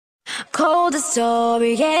Coldest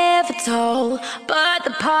story ever told, but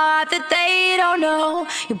the part that they don't know,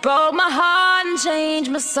 you broke my heart and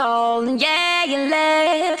changed my soul. And yeah, you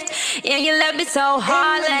left me so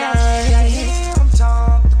heartless. Here I'm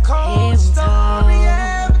told, the coldest story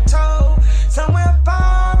ever told, somewhere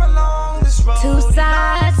far along this road. Two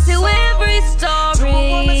sides to every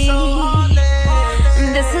story,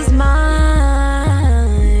 this is mine.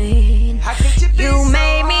 You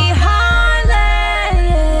made me heartless.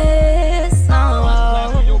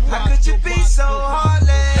 Oh, how could you be so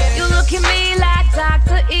heartless? you look at me like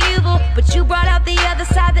Dr. Evil, but you brought out the other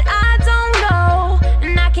side that I don't know.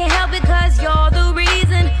 And I can't help it 'cause you're the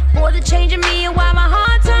reason for the change in me and why my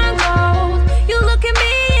heart turned cold. You look at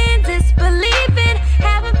me in disbelief and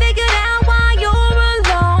haven't figured out why you're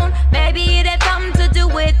alone. Maybe it had something to do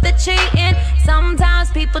with the cheating. Sometimes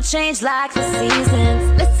people change like the seasons.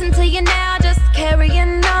 Listen to you now, just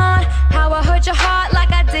carrying on. How I hurt your heart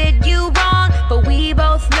like I did you wrong, but we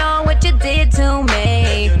both know what you did to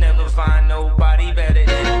me. You'll never find nobody better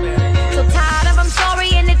than me. So tired of I'm sorry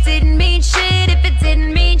and it didn't mean shit. If it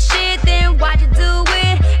didn't mean shit, then why'd you do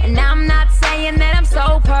it? And I'm not saying that I'm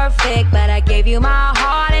so perfect, but I gave you my